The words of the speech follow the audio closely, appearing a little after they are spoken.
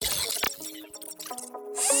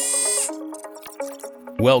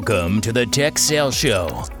Welcome to the Tech Sales Show,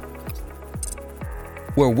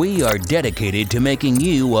 where we are dedicated to making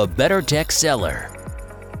you a better tech seller,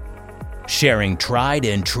 sharing tried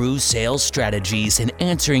and true sales strategies and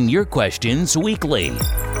answering your questions weekly.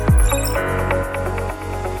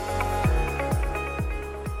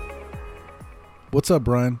 What's up,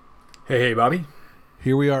 Brian? Hey, Bobby.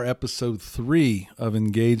 Here we are, episode 3 of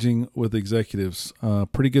Engaging with Executives.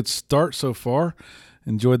 Pretty good start so far.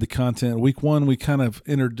 Enjoyed the content. Week 1, we kind of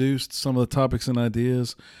introduced some of the topics and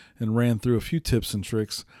ideas and ran through a few tips and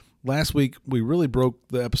tricks. Last week, we really broke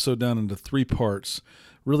the episode down into 3 parts.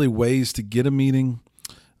 Really ways to get a meeting,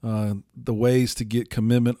 the ways to get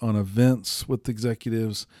commitment on events with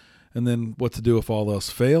executives, and then what to do if all else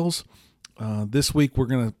fails. This week, we're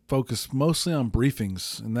going to focus mostly on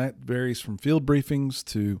briefings, and that varies from field briefings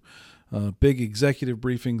to big executive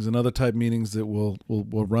briefings and other type meetings that we'll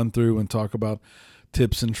run through and talk about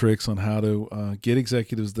tips and tricks on how to get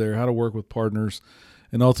executives there, how to work with partners,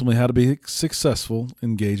 and ultimately how to be successful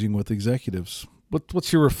engaging with executives.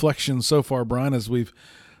 What's your reflection so far, Brian, as we've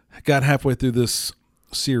got halfway through this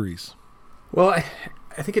series? Well, I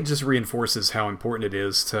think it just reinforces how important it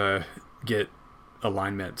is to get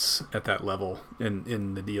alignments at that level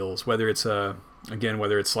in the deals, whether it's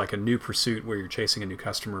like a new pursuit where you're chasing a new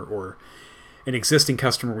customer or an existing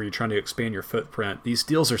customer where you're trying to expand your footprint. These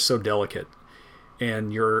deals are so delicate,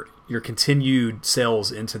 and your continued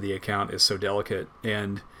sales into the account is so delicate.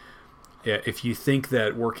 And if you think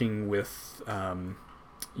that working with, while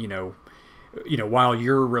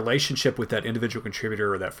your relationship with that individual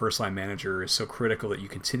contributor or that first line manager is so critical that you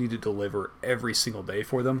continue to deliver every single day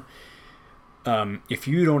for them, if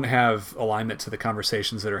you don't have alignment to the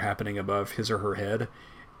conversations that are happening above his or her head,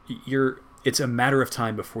 it's a matter of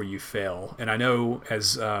time before you fail. And I know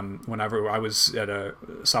as whenever I was at a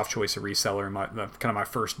Softchoice, a reseller, in my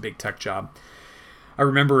first big tech job, I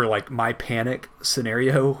remember like my panic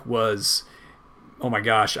scenario was, oh my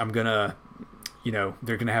gosh, they're gonna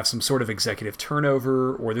have some sort of executive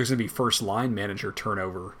turnover, or there's gonna be first line manager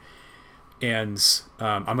turnover, and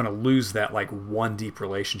I'm going to lose that like one deep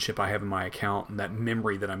relationship I have in my account, and that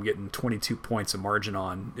memory that I'm getting 22 points of margin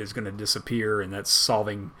on is going to disappear, and that's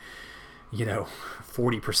solving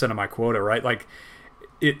 40% of my quota, right? Like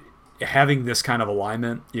having this kind of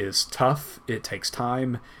alignment is tough. It takes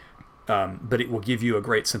time, but it will give you a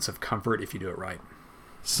great sense of comfort if you do it right.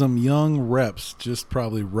 Some young reps just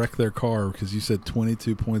probably wreck their car because you said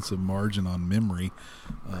 22 points of margin on memory.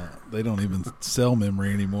 They don't even sell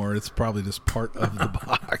memory anymore. It's probably just part of the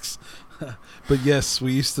box. But yes,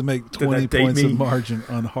 we used to make 20 points of margin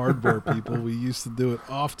on hardware, people. We used to do it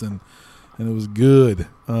often, and it was good.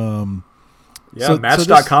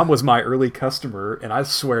 Match.com was my early customer, and I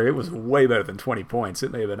swear it was way better than 20 points.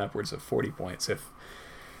 It may have been upwards of 40 points. If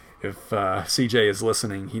CJ is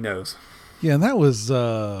listening, he knows. Yeah, and that was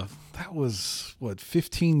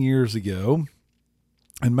 15 years ago,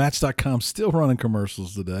 and Match.com's still running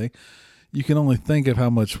commercials today. You can only think of how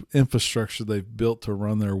much infrastructure they've built to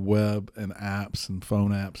run their web and apps and phone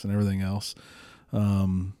apps and everything else.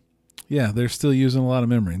 They're still using a lot of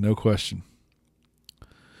memory, no question.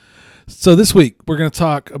 So this week, we're going to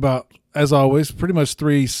talk about, as always, pretty much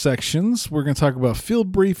 3 sections. We're going to talk about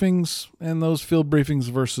field briefings and those field briefings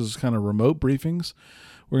versus kind of remote briefings.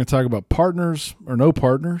 We're going to talk about partners or no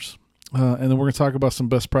partners, and then we're going to talk about some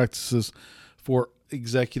best practices for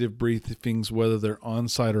executive briefings, whether they're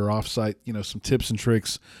on-site or off-site, some tips and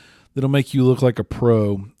tricks that'll make you look like a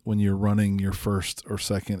pro when you're running your first or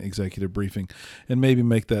second executive briefing, and maybe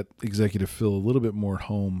make that executive feel a little bit more at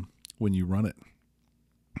home when you run it.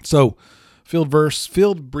 So field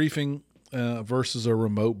briefing versus a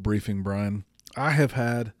remote briefing, Brian. I have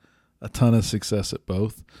had a ton of success at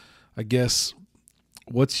both. I guess,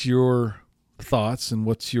 what's your thoughts and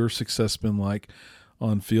what's your success been like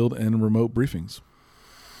on field and remote briefings?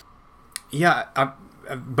 Yeah,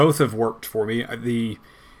 both have worked for me. The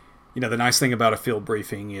nice thing about a field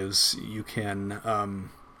briefing is you can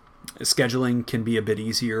scheduling can be a bit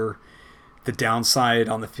easier. The downside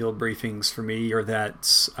on the field briefings for me are that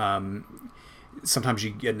sometimes you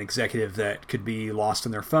get an executive that could be lost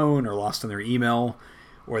in their phone or lost in their email,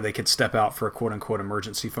 or they could step out for a quote-unquote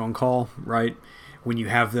emergency phone call, right? When you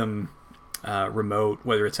have them remote,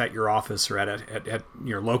 whether it's at your office or at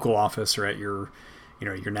your local office or at your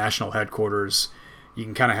national headquarters, you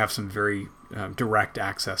can kind of have some very direct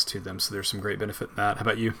access to them. So there's some great benefit in that. How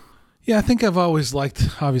about you? Yeah, I think I've always liked,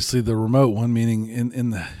 obviously, the remote one, meaning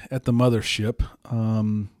at the mothership,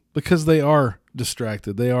 because they are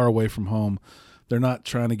distracted. They are away from home. They're not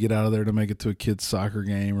trying to get out of there to make it to a kid's soccer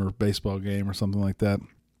game or baseball game or something like that.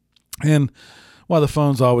 And while the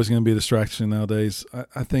phone's always going to be a distraction nowadays,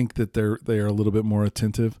 I think that they are a little bit more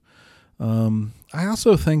attentive. I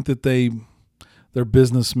also think that they're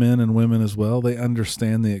businessmen and women as well. They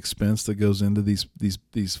understand the expense that goes into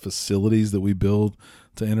these facilities that we build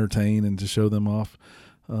to entertain and to show them off.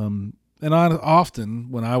 And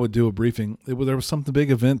often when I would do a briefing, there was something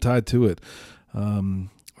big event tied to it.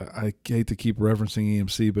 I hate to keep referencing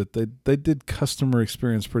EMC, but they did customer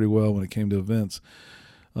experience pretty well when it came to events.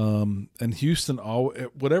 And Houston,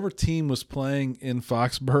 whatever team was playing in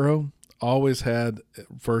Foxborough, always had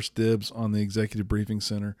first dibs on the executive briefing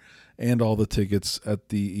center and all the tickets at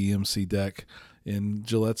the EMC deck in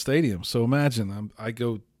Gillette Stadium. So imagine I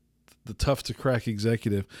go the tough to crack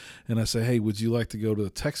executive and I say, hey, would you like to go to the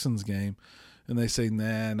Texans game? And they say,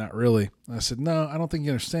 nah, not really. I said, no, I don't think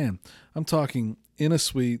you understand. I'm talking in a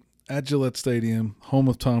suite at Gillette Stadium, home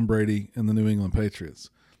of Tom Brady and the New England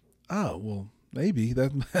Patriots. Oh, well, maybe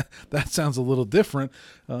that sounds a little different.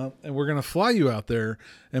 And we're going to fly you out there.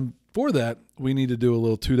 And for that, we need to do a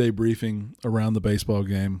little 2-day briefing around the baseball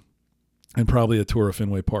game and probably a tour of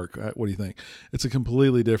Fenway Park. What do you think? It's a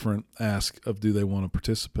completely different ask of do they want to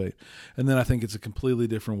participate. And then I think it's a completely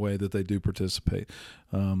different way that they do participate.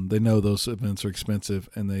 They know those events are expensive,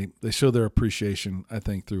 and they show their appreciation, I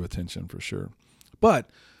think, through attention for sure. But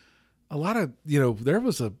a lot of,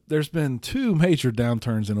 there's been 2 major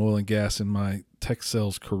downturns in oil and gas in my tech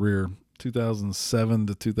sales career, 2007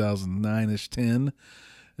 to 2009-ish, 10,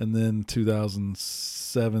 and then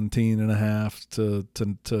 2017 and a half to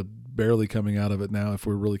barely coming out of it now, if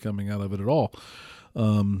we're really coming out of it at all.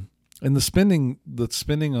 And the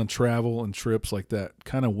spending on travel and trips like that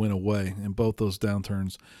kind of went away in both those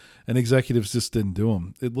downturns, and executives just didn't do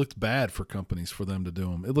them. It looked bad for companies for them to do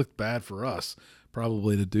them. It looked bad for us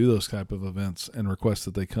probably to do those type of events and request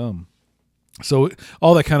that they come. So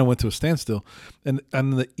all that kind of went to a standstill, and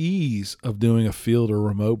the ease of doing a field or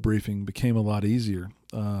remote briefing became a lot easier.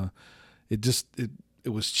 It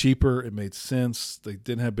was cheaper. It made sense. They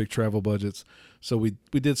didn't have big travel budgets. So we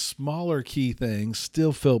did smaller key things,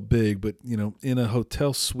 still felt big, but in a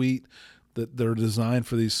hotel suite that they're designed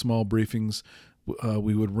for these small briefings,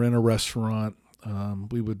 we would rent a restaurant.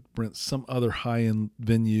 We would rent some other high-end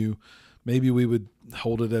venue. Maybe we would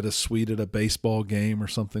hold it at a suite at a baseball game or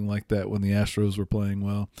something like that when the Astros were playing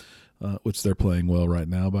well, which they're playing well right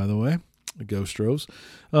now, by the way, the Go Stros.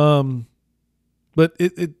 But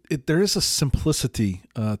there is a simplicity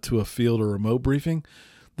to a field or remote briefing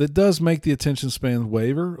that does make the attention span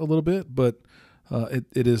waver a little bit, but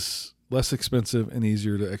it is less expensive and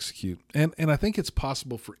easier to execute. And I think it's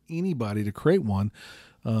possible for anybody to create one.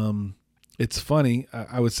 It's funny.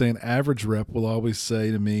 I would say an average rep will always say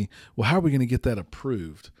to me, well, how are we going to get that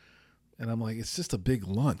approved? And I'm like, it's just a big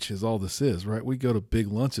lunch is all this is, right? We go to big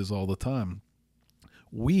lunches all the time.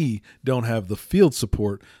 We don't have the field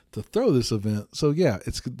support to throw this event. So yeah,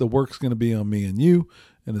 the work's going to be on me and you,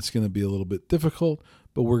 and it's going to be a little bit difficult,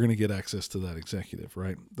 but we're going to get access to that executive,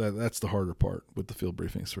 right? That's the harder part with the field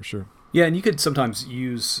briefings for sure. Yeah. And you could sometimes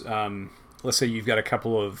use, let's say you've got a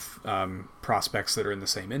couple of prospects that are in the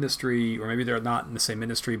same industry, or maybe they're not in the same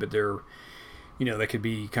industry, but they're, they could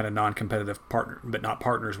be kind of non-competitive partner, but not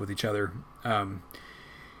partners with each other.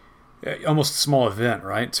 Almost a small event,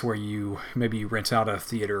 right? It's where you rent out a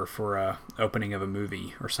theater for a opening of a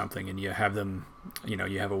movie or something, and you have them,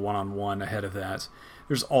 you have a one-on-one ahead of that.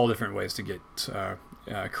 There's all different ways to get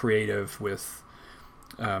creative with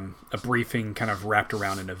a briefing kind of wrapped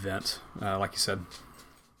around an event, like you said.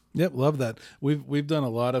 Yep, love that. We've done a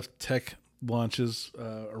lot of tech launches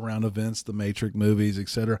around events, the Matrix movies,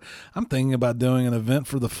 etc. I'm thinking about doing an event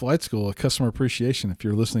for the flight school, a customer appreciation. If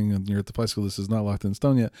you're listening and you're at the flight school, this is not locked in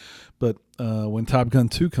stone yet. But when Top Gun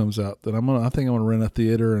 2 comes out, then I think I'm gonna rent a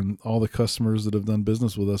theater, and all the customers that have done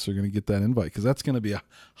business with us are gonna get that invite, because that's gonna be a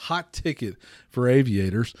hot ticket for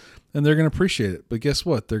aviators, and they're gonna appreciate it. But guess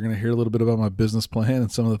what? They're gonna hear a little bit about my business plan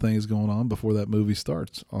and some of the things going on before that movie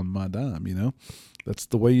starts on my dime. That's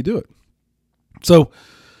the way you do it. So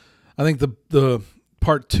I think the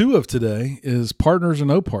part 2 of today is partners and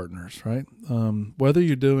no partners, right? Whether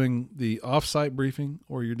you're doing the offsite briefing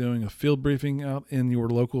or you're doing a field briefing out in your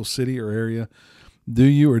local city or area, do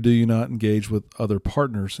you or do you not engage with other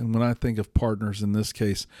partners? And when I think of partners in this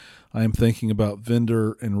case, I am thinking about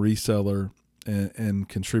vendor and reseller and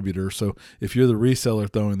contributor. So if you're the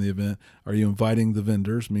reseller throwing the event, are you inviting the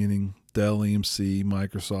vendors, meaning Dell, EMC,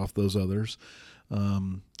 Microsoft, those others?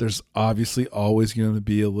 There's obviously always going to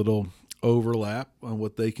be a little overlap on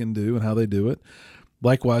what they can do and how they do it.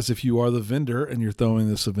 Likewise, if you are the vendor and you're throwing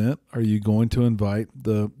this event, are you going to invite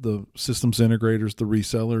the systems integrators, the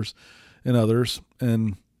resellers, and others?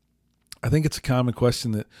 And I think it's a common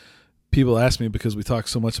question that people ask me, because we talk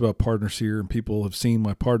so much about partners here and people have seen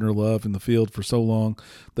my partner love in the field for so long,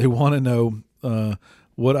 they want to know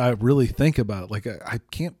what I really think about it. Like, I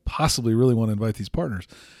can't possibly really want to invite these partners.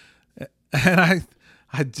 And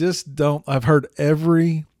I just don't. I've heard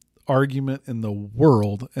every argument in the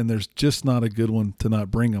world, and there's just not a good one to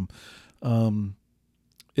not bring them.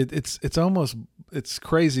 It's almost, it's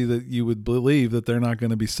crazy that you would believe that they're not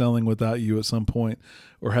going to be selling without you at some point,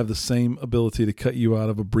 or have the same ability to cut you out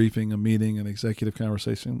of a briefing, a meeting, an executive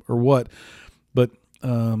conversation, or what. But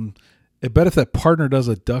I bet if that partner does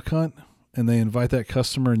a duck hunt and they invite that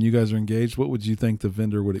customer and you guys are engaged, what would you think the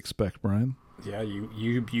vendor would expect, Brian? Yeah,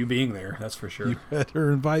 you being there, that's for sure. You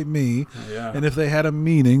better invite me. Yeah. And if they had a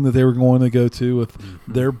meeting that they were going to go to with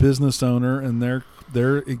their business owner and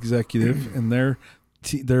their executive and their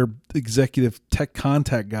executive tech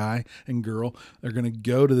contact guy and girl, they're going to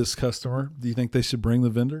go to this customer, do you think they should bring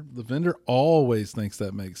the vendor? The vendor always thinks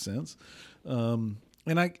that makes sense. And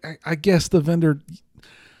I guess the vendor,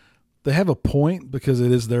 they have a point because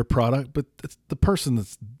it is their product, but it's the person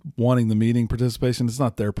that's wanting the meeting participation. It's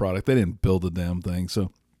not their product. They didn't build the damn thing.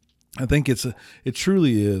 So I think it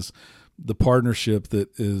truly is the partnership that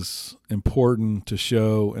is important to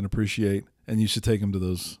show and appreciate, and you should take them to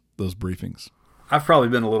those briefings. I've probably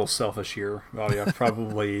been a little selfish here, Bobby. I've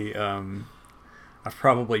probably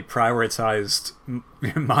prioritized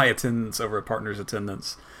my attendance over a partner's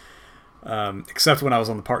attendance. Except when I was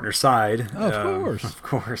on the partner side. Oh, of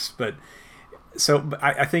course. But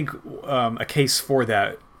I think a case for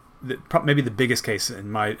that, maybe the biggest case,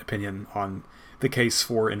 in my opinion, on the case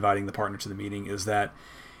for inviting the partner to the meeting is that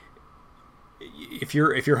if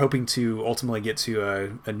you're hoping to ultimately get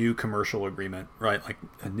to a new commercial agreement, right, like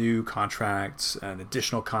a new contract, an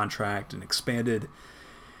additional contract, an expanded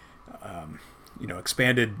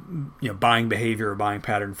buying behavior or buying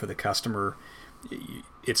pattern for the customer,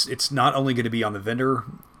 it's not only going to be on the vendor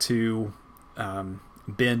to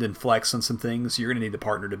bend and flex on some things. You're going to need the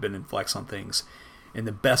partner to bend and flex on things, and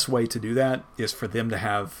the best way to do that is for them to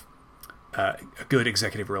have a good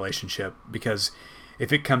executive relationship. Because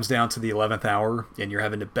if it comes down to the 11th hour and you're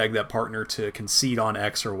having to beg that partner to concede on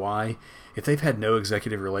X or Y, if they've had no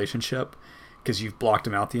executive relationship because you've blocked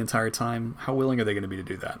them out the entire time, how willing are they going to be to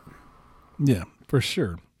do that? Yeah, for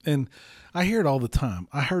sure. And I hear it all the time.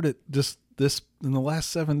 I heard it just this in the last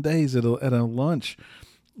 7 days at a lunch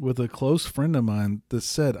with a close friend of mine that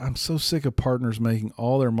said, I'm so sick of partners making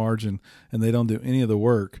all their margin and they don't do any of the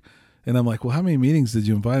work. And I'm like, well, how many meetings did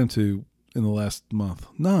you invite them to in the last month?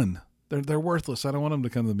 None. They're worthless. I don't want them to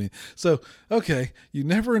come to me. So, okay, you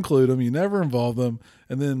never include them, you never involve them,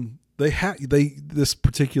 and then this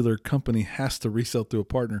particular company has to resell through a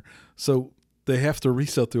partner. So they have to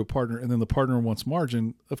resell through a partner, and then the partner wants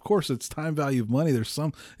margin. Of course, it's time value of money.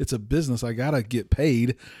 It's a business. I got to get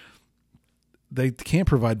paid. They can't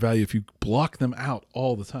provide value if you block them out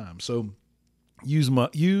all the time. So use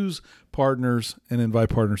partners and invite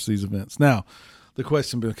partners to these events. Now, the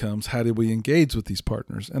question becomes, how do we engage with these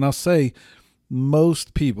partners? And I'll say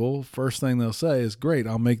most people, first thing they'll say is, great,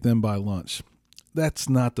 I'll make them buy lunch. That's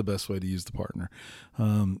not the best way to use the partner.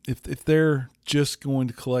 If they're just going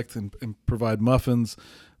to collect and provide muffins,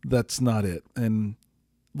 that's not it. And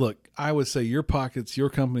look, I would say your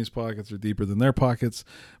company's pockets are deeper than their pockets.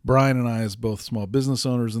 Brian and I, as both small business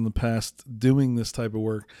owners in the past doing this type of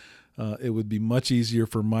work, it would be much easier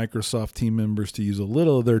for Microsoft team members to use a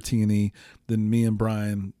little of their T&E than me and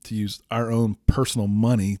Brian to use our own personal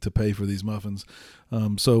money to pay for these muffins.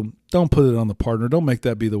 So don't put it on the partner. Don't make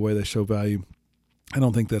that be the way they show value. I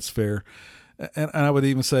don't think that's fair. And I would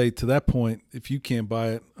even say, to that point, if you can't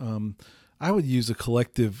buy it, I would use a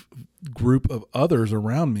collective group of others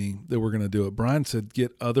around me that were going to do it. Brian said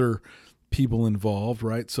get other people involved,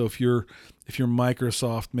 right? So if you're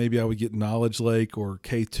Microsoft, maybe I would get Knowledge Lake or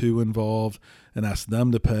K2 involved and ask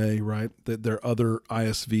them to pay, right? That they're other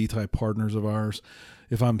ISV type partners of ours.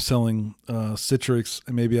 If I'm selling Citrix,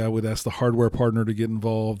 maybe I would ask the hardware partner to get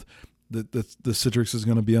involved that the Citrix is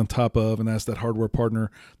going to be on top of, and ask that hardware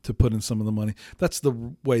partner to put in some of the money. That's the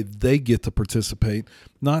way they get to participate,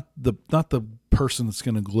 not the person that's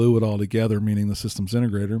going to glue it all together, meaning the systems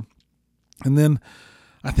integrator. And then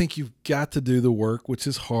I think you've got to do the work, which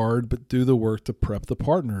is hard, but do the work to prep the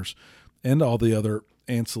partners and all the other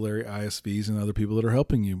ancillary ISVs and other people that are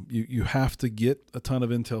helping you. You have to get a ton of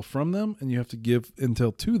intel from them, and you have to give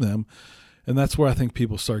intel to them. And that's where I think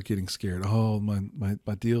people start getting scared. Oh,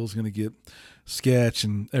 my deal is going to get sketch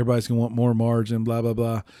and everybody's going to want more margin, blah, blah,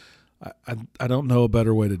 blah. I don't know a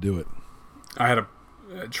better way to do it. I had a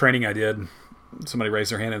training I did. Somebody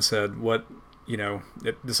raised their hand and said,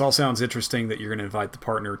 this all sounds interesting that you're going to invite the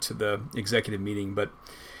partner to the executive meeting, but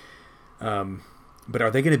But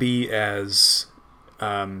are they going to be as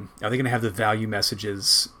are they going to have the value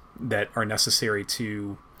messages that are necessary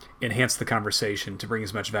to enhance the conversation, to bring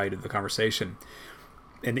as much value to the conversation?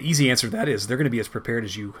 And the easy answer to that is they're going to be as prepared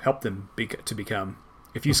as you help them to become.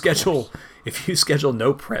 If you schedule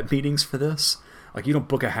no prep meetings for this, like you don't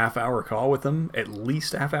book a half-hour call with them, at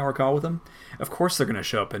least a half-hour call with them, of course they're going to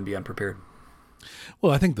show up and be unprepared.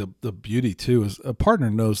 Well, I think the beauty too is a partner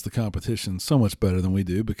knows the competition so much better than we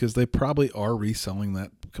do, because they probably are reselling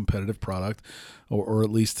that competitive product, or at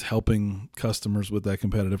least helping customers with that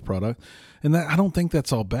competitive product. And that, I don't think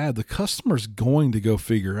that's all bad. The customer's going to go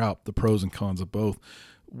figure out the pros and cons of both.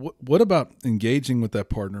 What about engaging with that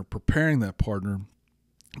partner, preparing that partner,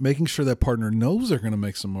 making sure that partner knows they're going to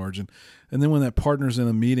make some margin. And then when that partner's in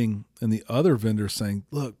a meeting and the other vendor's saying,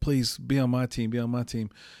 look, please be on my team,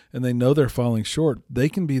 and they know they're falling short, they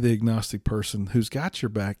can be the agnostic person who's got your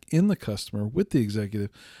back in the customer with the executive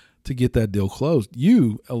to get that deal closed.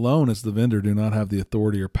 You alone as the vendor do not have the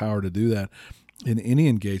authority or power to do that in any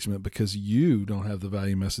engagement, because you don't have the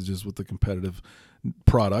value messages with the competitive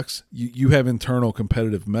products. You have internal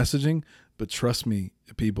competitive messaging, but trust me,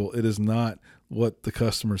 people, it is not what the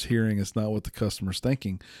customer's hearing. It's not what the customer's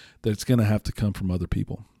thinking. That it's going to have to come from other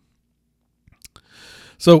people.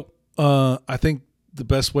 So I think the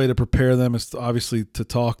best way to prepare them is obviously to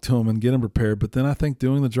talk to them and get them prepared. But then I think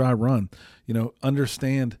doing the dry run,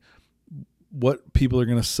 understand what people are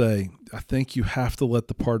going to say. I think you have to let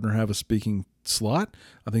the partner have a speaking slot.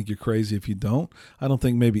 I think you're crazy if you don't. I don't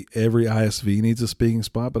think maybe every ISV needs a speaking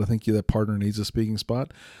spot, but I think that partner needs a speaking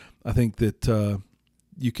spot. I think that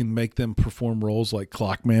you can make them perform roles like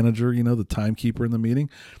clock manager, the timekeeper in the meeting.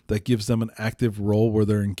 That gives them an active role where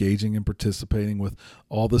they're engaging and participating with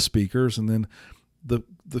all the speakers. And then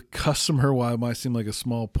the customer, while it might seem like a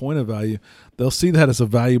small point of value, they'll see that as a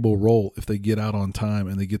valuable role if they get out on time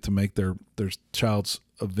and they get to make their child's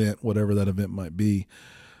event, whatever that event might be.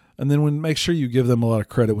 And then make sure you give them a lot of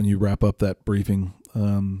credit when you wrap up that briefing.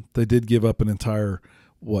 They did give up an entire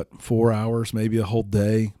 4 hours, maybe a whole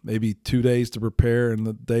day, maybe 2 days to prepare in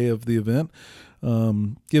the day of the event.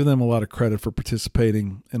 Give them a lot of credit for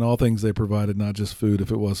participating in all things they provided, not just food,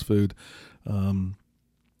 if it was food.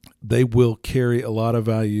 They will carry a lot of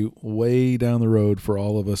value way down the road for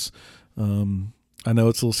all of us. I know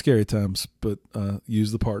it's a little scary at times, but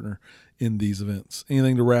use the partner in these events.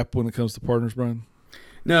 Anything to wrap when it comes to partners, Brian?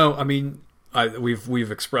 No, I mean,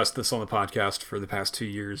 we've expressed this on the podcast for the past 2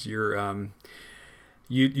 years. You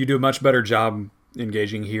do a much better job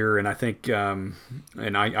engaging here, and I think, and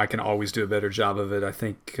I can always do a better job of it. I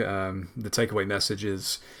think the takeaway message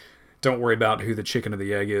is, don't worry about who the chicken or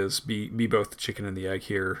the egg is. Be both the chicken and the egg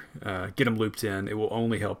here. Get them looped in. It will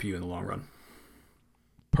only help you in the long run.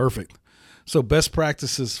 Perfect. So best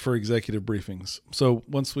practices for executive briefings. So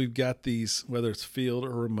once we've got these, whether it's field or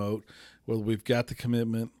remote, whether we've got the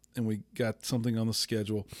commitment and we got something on the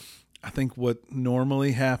schedule, I think what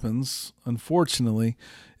normally happens, unfortunately,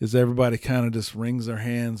 is everybody kind of just wrings their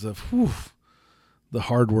hands of, whew, the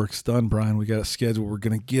hard work's done, Brian. We got a schedule. We're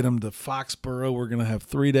going to get them to Foxborough. We're going to have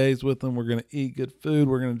 3 days with them. We're going to eat good food.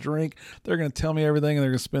 We're going to drink. They're going to tell me everything, and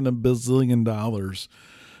they're going to spend $1 bazillion.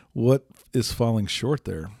 What is falling short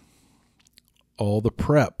there? All the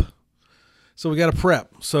prep. So we got to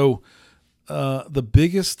prep. So the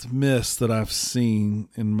biggest miss that I've seen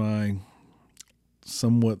in my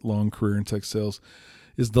somewhat long career in tech sales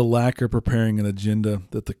is the lack of preparing an agenda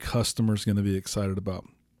that the customer is going to be excited about.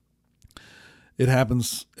 It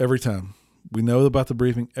happens every time. We know about the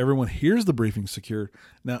briefing. Everyone hears the briefing secured.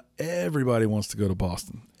 Now everybody wants to go to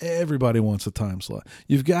Boston. Everybody wants a time slot.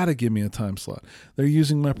 You've got to give me a time slot. They're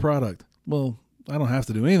using my product. Well, I don't have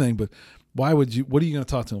to do anything, but why would you? What are you going to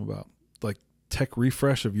talk to them about? Like tech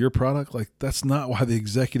refresh of your product? Like that's not why the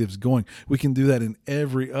executive's going. We can do that in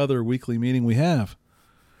every other weekly meeting we have.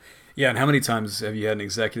 Yeah, and how many times have you had an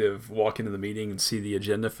executive walk into the meeting and see the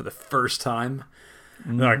agenda for the first time?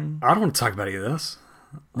 Mm-hmm. They're like, I don't want to talk about any of this.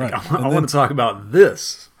 Like, right. I want to talk about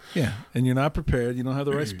this. Yeah, and you're not prepared. You don't have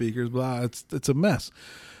the right speakers. Blah. It's a mess.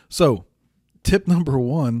 So, tip number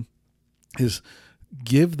 1 is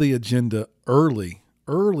give the agenda early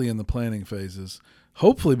in the planning phases.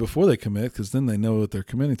 Hopefully before they commit, because then they know what they're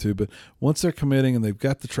committing to. But once they're committing and they've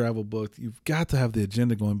got the travel booked, you've got to have the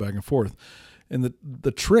agenda going back and forth. And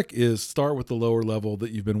the trick is start with the lower level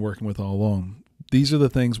that you've been working with all along. These are the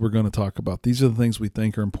things we're going to talk about. These are the things we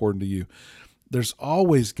think are important to you. There's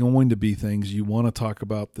always going to be things you want to talk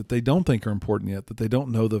about that they don't think are important yet, that they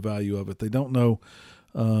don't know the value of it. They don't know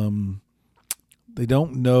the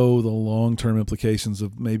long-term implications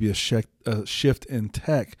of maybe a shift in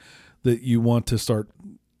tech that you want to start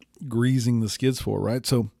greasing the skids for, right?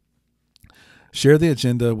 So Share the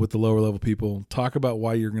agenda with the lower level people. Talk about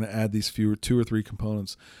why you're going to add these 2 or 3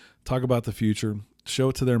 components. Talk about the future. Show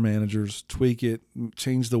it to their managers. Tweak it.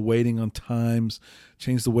 Change the weighting on times.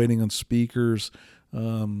 Change the weighting on speakers.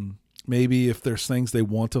 Maybe if there's things they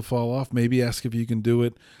want to fall off, maybe ask if you can do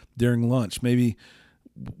it during lunch. Maybe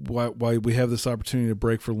why we have this opportunity to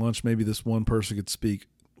break for lunch, maybe this one person could speak.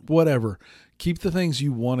 Whatever. Keep the things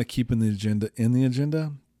you want to keep in the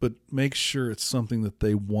agenda, but make sure it's something that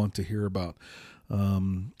they want to hear about.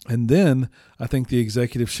 And then I think the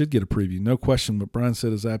executive should get a preview. No question, what Brian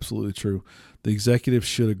said is absolutely true. The executive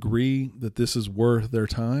should agree that this is worth their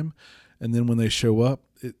time. And then when they show up,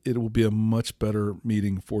 it will be a much better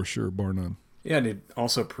meeting for sure, bar none. Yeah, and it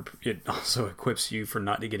also equips you for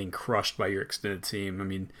not getting crushed by your extended team. I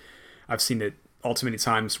mean, I've seen it all too many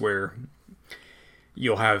times where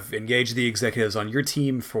you'll have engaged the executives on your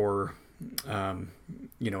team for, an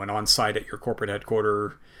on-site at your corporate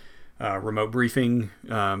headquarters, remote briefing,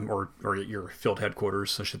 or at your field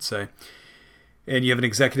headquarters, I should say. And you have an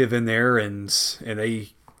executive in there, and they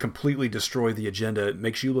completely destroy the agenda. It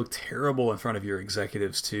makes you look terrible in front of your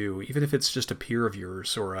executives too, even if it's just a peer of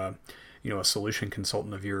yours or a solution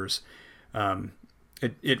consultant of yours.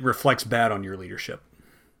 It reflects bad on your leadership.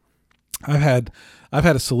 I've had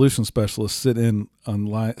a solution specialist sit in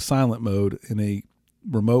on silent mode in a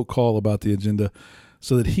remote call about the agenda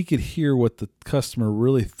so that he could hear what the customer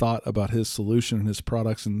really thought about his solution and his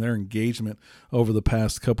products and their engagement over the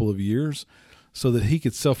past couple of years, so that he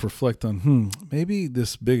could self-reflect on, maybe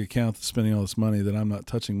this big account that's spending all this money that I'm not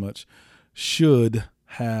touching much should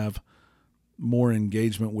have more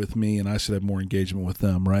engagement with me, and I should have more engagement with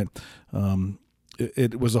them, right?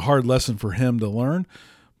 It was a hard lesson for him to learn,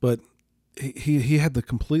 but he had the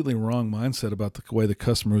completely wrong mindset about the way the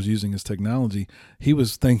customer was using his technology. He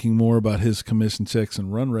was thinking more about his commission checks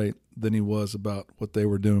and run rate than he was about what they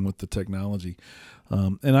were doing with the technology.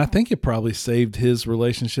 And I think it probably saved his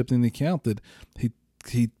relationship in the account that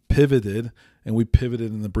he pivoted, and we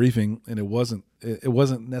pivoted in the briefing, and it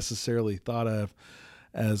wasn't necessarily thought of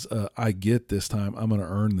as I get this time, I'm going to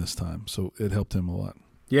earn this time. So it helped him a lot.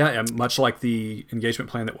 Yeah, and much like the engagement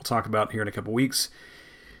plan that we'll talk about here in a couple weeks,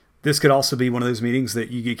 this could also be one of those meetings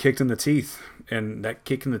that you get kicked in the teeth, and that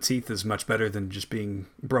kick in the teeth is much better than just being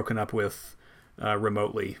broken up with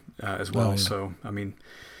remotely as well. Oh, yeah. So, I mean,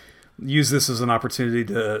 use this as an opportunity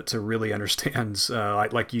to really understand,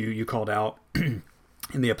 like you called out in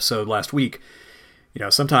the episode last week.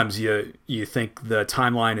 Sometimes you think the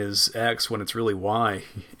timeline is X when it's really Y,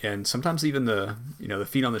 and sometimes even the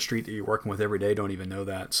feet on the street that you're working with every day don't even know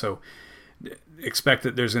that. So expect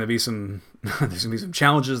that there's going to be some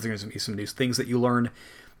challenges. There's going to be some new things that you learn,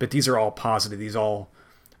 but these are all positive. These all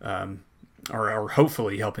are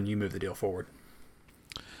hopefully helping you move the deal forward.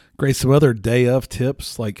 Great. Some other day of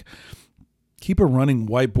tips, like keep a running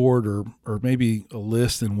whiteboard or maybe a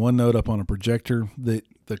list in OneNote up on a projector that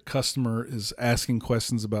the customer is asking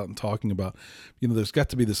questions about and talking about. There's got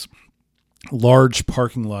to be this large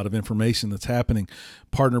parking lot of information that's happening.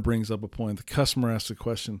 Partner brings up a point. The customer asks a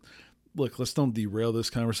question. Look, let's don't derail this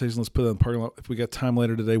conversation. Let's put it in the parking lot. If we got time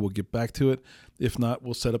later today, we'll get back to it. If not,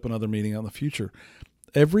 we'll set up another meeting out in the future.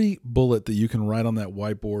 Every bullet that you can write on that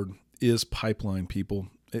whiteboard is pipeline, people.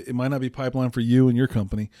 It might not be pipeline for you and your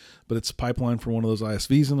company, but it's pipeline for one of those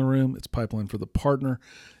ISVs in the room. It's pipeline for the partner.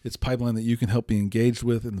 It's pipeline that you can help be engaged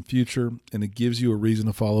with in the future, and it gives you a reason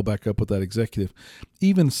to follow back up with that executive.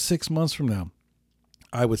 Even 6 months from now,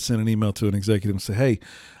 I would send an email to an executive and say, hey,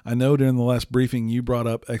 I know during the last briefing you brought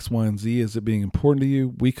up X, Y, and Z as it being important to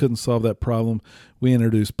you. We couldn't solve that problem. We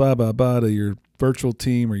introduced blah, blah, blah to your virtual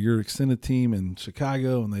team or your extended team in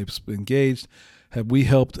Chicago, and they've engaged. Have we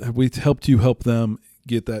helped you help them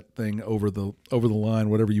get that thing over the line,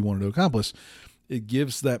 whatever you wanted to accomplish? It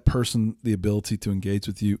gives that person the ability to engage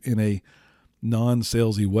with you in a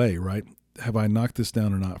non-salesy way, right? Have I knocked this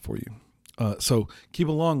down or not for you? So keep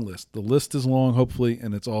a long list. The list is long, hopefully,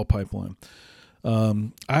 and it's all pipeline.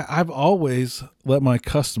 I've always let my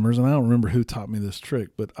customers, and I don't remember who taught me this trick,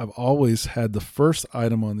 but I've always had the first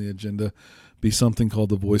item on the agenda be something called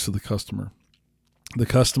the voice of the customer. The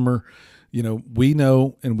customer, we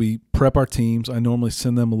know and we prep our teams. I normally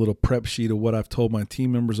send them a little prep sheet of what I've told my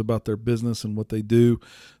team members about their business and what they do,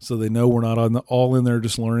 so they know we're not all in there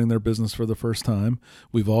just learning their business for the first time.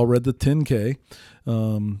 We've all read the 10K.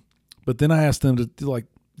 But then I asked them to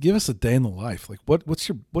give us a day in the life. Like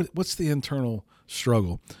what's the internal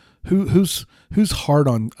struggle? Who's hard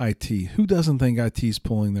on IT? Who doesn't think IT is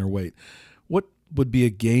pulling their weight? What would be a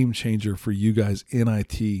game changer for you guys in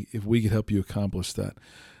IT if we could help you accomplish that?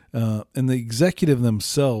 And the executive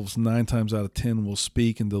themselves, 9 times out of 10, will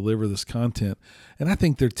speak and deliver this content. And I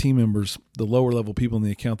think their team members, the lower level people in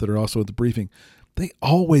the account that are also at the briefing, they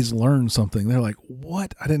always learn something. They're like,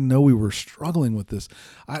 what? I didn't know we were struggling with this.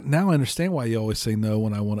 Now I understand why you always say no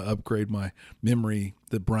when I want to upgrade my memory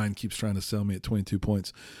that Brian keeps trying to sell me at 22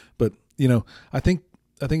 points. But, I think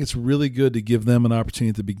it's really good to give them an opportunity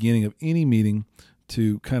at the beginning of any meeting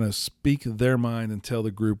to kind of speak their mind and tell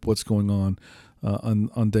the group what's going on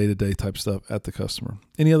day-to-day type stuff at the customer.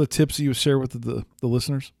 Any other tips you would share with the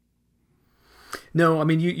listeners? No, I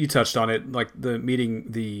mean, you touched on it, like the meeting,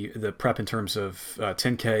 the prep in terms of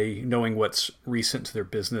 10K, knowing what's recent to their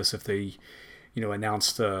business, if they,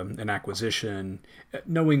 announced an acquisition,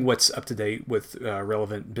 knowing what's up to date with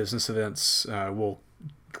relevant business events will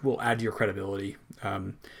add to your credibility.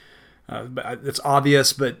 But it's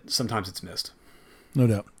obvious, but sometimes it's missed. No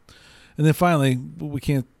doubt. And then finally, we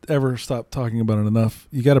can't ever stop talking about it enough.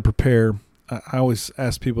 You got to prepare. I always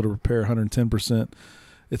ask people to prepare 110%.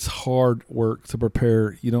 It's hard work to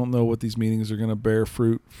prepare. You don't know what these meetings are going to bear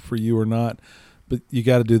fruit for you or not, but you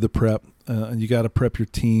got to do the prep, and you got to prep your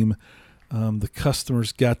team. The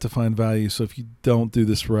customers got to find value. So if you don't do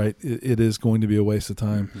this right, it is going to be a waste of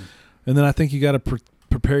time. Mm-hmm. And then I think you got to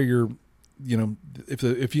prepare your,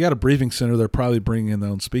 if you got a briefing center, they're probably bringing in their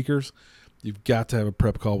own speakers. You've got to have a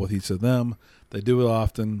prep call with each of them. They do it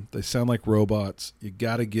often. They sound like robots. You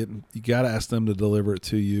got to ask them to deliver it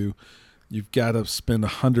to you. You've got to spend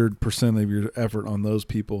 100% of your effort on those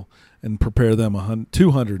people and prepare them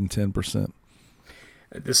 210%.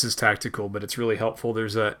 This is tactical, but it's really helpful.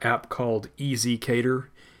 There's an app called EasyCater,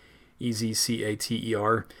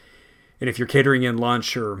 EasyCater. And if you're catering in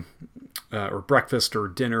lunch or breakfast or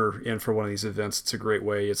dinner in for one of these events, it's a great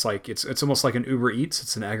way. It's almost like an Uber Eats.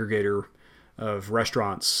 It's an aggregator of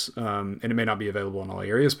restaurants, and it may not be available in all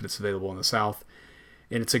areas, but it's available in the South.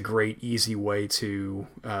 And it's a great, easy way to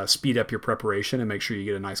speed up your preparation and make sure you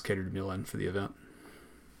get a nice catered meal in for the event.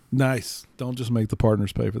 Nice. Don't just make the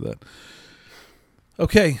partners pay for that.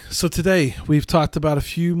 Okay, so today we've talked about a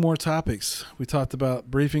few more topics. We talked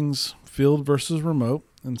about briefings, field versus remote,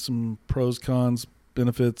 and some pros, cons,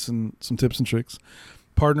 benefits, and some tips and tricks.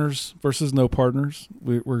 Partners versus no partners.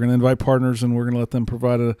 We're going to invite partners, and we're going to let them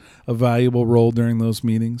provide a valuable role during those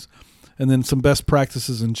meetings. And then some best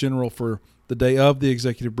practices in general for the day of the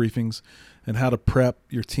executive briefings and how to prep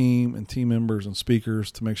your team and team members and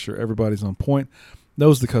speakers to make sure everybody's on point,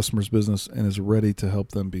 knows the customer's business, and is ready to help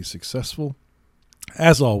them be successful.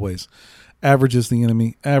 As always, average is the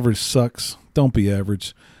enemy. Average sucks. Don't be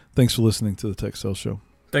average. Thanks for listening to the Tech Sales Show.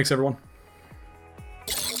 Thanks, everyone.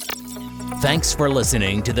 Thanks for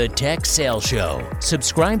listening to the Tech Sales Show.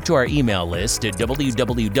 Subscribe to our email list at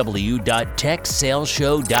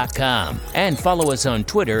www.techsaleshow.com and follow us on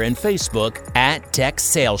Twitter and Facebook at Tech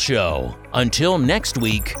Sales Show. Until next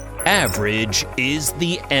week, average is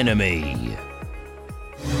the enemy.